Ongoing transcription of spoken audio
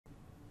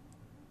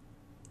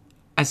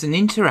As an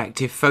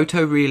interactive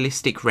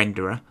photorealistic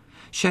renderer,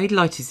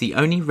 Shaderlight is the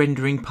only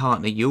rendering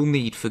partner you'll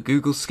need for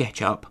Google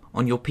SketchUp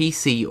on your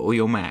PC or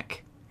your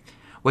Mac.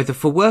 Whether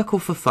for work or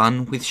for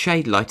fun, with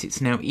Shaderlight it's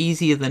now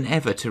easier than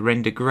ever to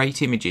render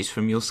great images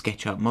from your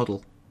SketchUp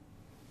model.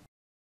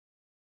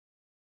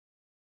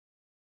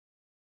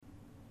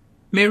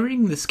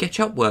 Mirroring the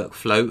SketchUp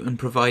workflow and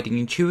providing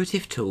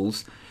intuitive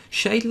tools,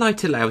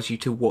 Shaderlight allows you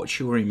to watch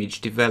your image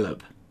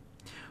develop.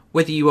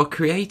 Whether you are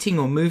creating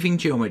or moving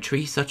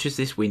geometry such as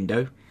this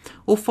window,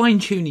 or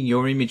fine-tuning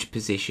your image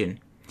position,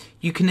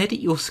 you can edit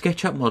your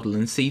SketchUp model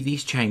and see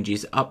these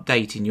changes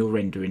update in your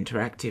render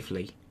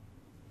interactively.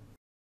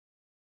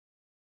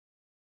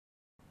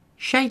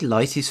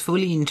 Shaderlight is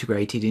fully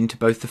integrated into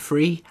both the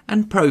free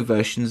and pro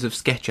versions of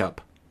SketchUp.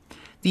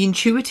 The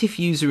intuitive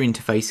user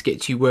interface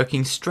gets you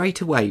working straight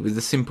away with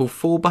a simple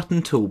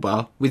 4-button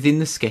toolbar within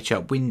the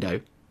SketchUp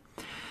window.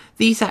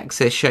 These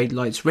access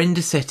Shaderlight's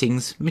render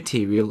settings,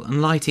 material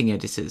and lighting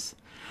editors.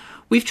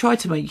 We've tried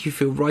to make you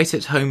feel right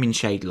at home in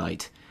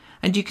Shaderlight,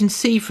 and you can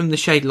see from the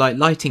Shaderlight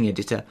lighting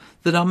editor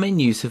that our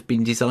menus have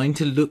been designed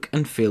to look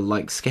and feel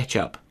like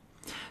SketchUp,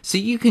 so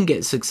you can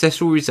get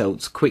successful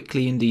results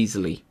quickly and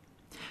easily.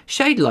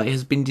 Shaderlight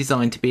has been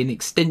designed to be an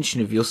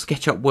extension of your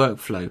SketchUp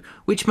workflow,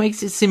 which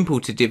makes it simple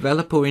to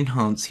develop or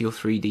enhance your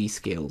 3D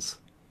skills.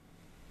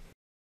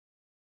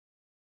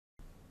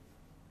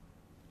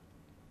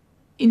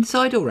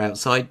 Inside or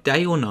outside,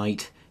 day or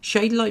night,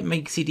 Shaderlight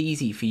makes it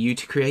easy for you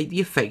to create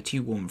the effect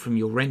you want from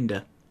your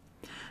render.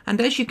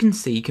 And as you can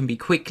see, can be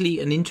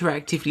quickly and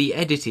interactively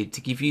edited to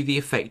give you the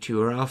effect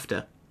you are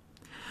after.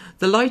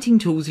 The lighting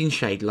tools in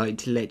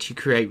Shaderlight let you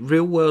create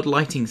real-world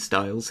lighting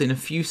styles in a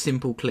few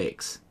simple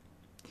clicks.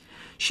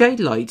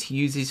 Shaderlight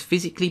uses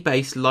physically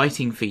based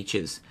lighting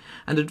features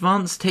and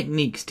advanced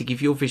techniques to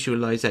give your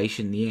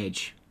visualization the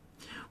edge.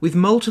 With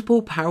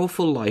multiple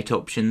powerful light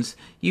options,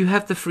 you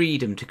have the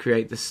freedom to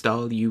create the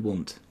style you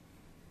want.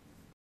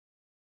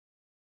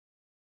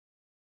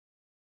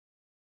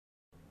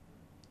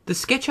 The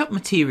SketchUp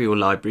material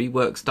library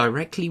works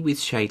directly with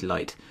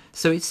Shaderlight,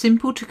 so it's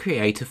simple to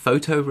create a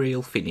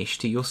photoreal finish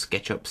to your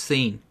SketchUp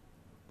scene.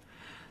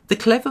 The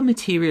clever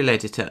material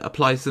editor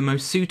applies the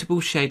most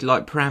suitable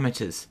Shaderlight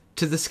parameters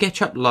to the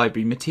SketchUp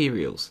library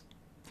materials.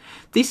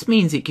 This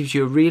means it gives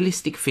you a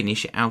realistic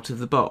finish out of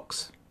the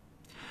box.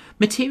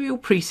 Material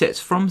presets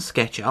from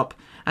SketchUp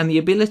and the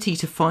ability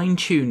to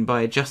fine-tune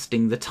by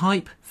adjusting the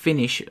type,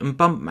 finish and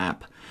bump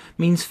map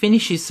means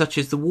finishes such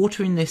as the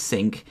water in this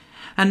sink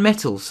and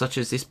metals such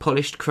as this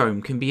polished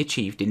chrome can be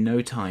achieved in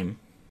no time.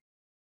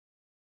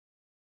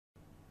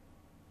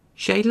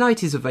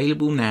 Shaderlight is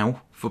available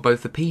now for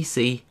both the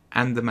PC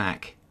and the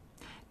Mac.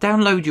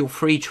 Download your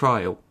free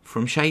trial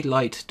from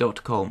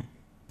shaderlight.com.